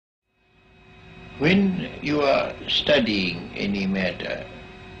When you are studying any matter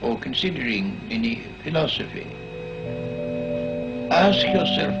or considering any philosophy, ask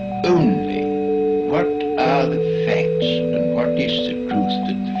yourself only what are the facts and what is the truth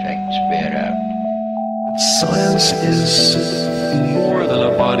that the facts bear out. Science is more than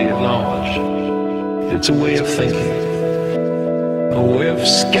a body of knowledge. It's a way of thinking, a way of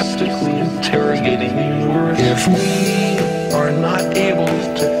skeptically interrogating the universe. If we are not able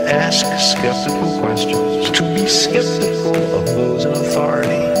to ask skeptical questions, to be skeptical of those in authority,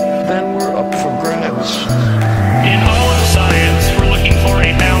 then we're up for grabs. In all of science, we're looking for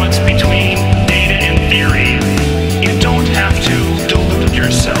a balance between data and theory. You don't have to delude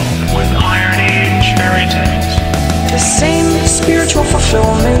yourself with Iron Age fairy tales. The same spiritual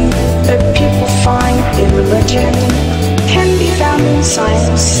fulfillment that people find in religion can be found in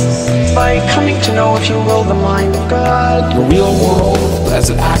science by coming to know, if you will, the mind of God. The real world, as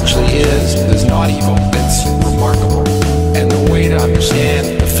it actually is not evil. It's remarkable. And the way to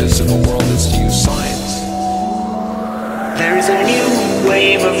understand the physical world is to use science. There is a new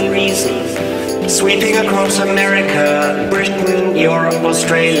wave of reason sweeping across America, Britain, Europe,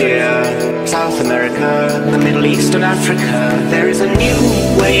 Australia, South America, the Middle East and Africa. There is a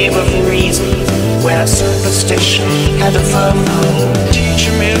new wave of reason where superstition had a firm hold. Teach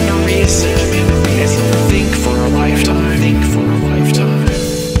a man to reason as you think for a lifetime. Think for a lifetime.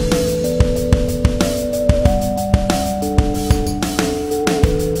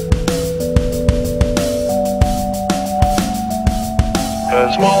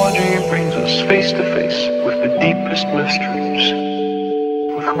 Cosmology brings us face to face with the deepest mysteries,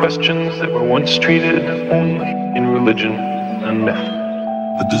 with questions that were once treated only in religion and myth.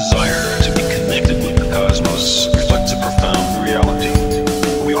 The desire to be connected with the cosmos reflects a profound reality.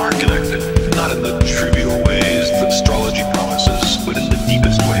 We are connected, not in the trivial ways that astrology promises, but in the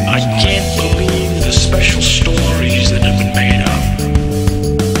deepest ways. I can't believe the special stories that have been made up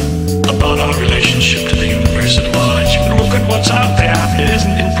about our relationship to the universe at large. But look at what's out there. It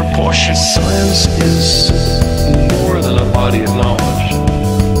isn't in proportion. Science is more than a body of knowledge.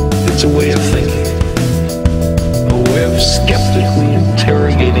 It's a way of thinking, a way of skeptically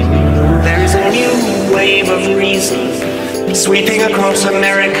interrogating the universe. There is a new wave of reason sweeping across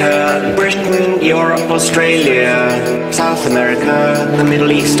America, Britain, Europe, Australia, South America, the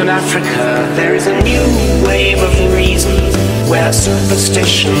Middle East and Africa. There is a new wave of reason where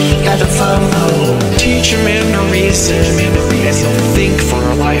superstition had a firm hold. Teach a man to reason as he'll think for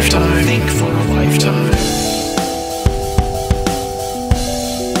a lifetime. Think for a lifetime.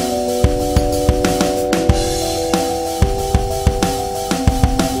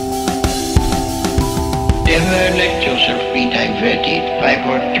 Never let yourself be diverted by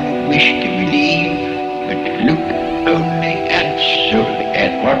what you wish to believe, but look only and solely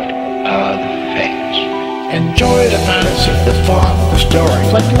at what are the facts. Enjoy the fantasy, the thought, the story,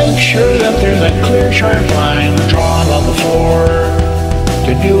 but make sure that there's a clear, sharp line drawn on the floor.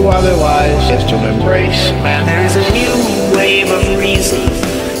 To do otherwise is to embrace man. There is a new wave of reason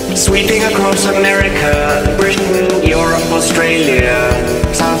sweeping across America, Britain, Europe, Australia,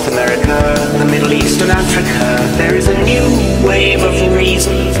 South America, the Middle East and Africa. There is a new wave of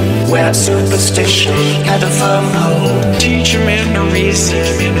reason where superstition had a firm hold. Teach a man to reason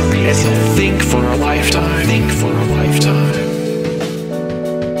as he'll think for a lifetime. Think for a lifetime.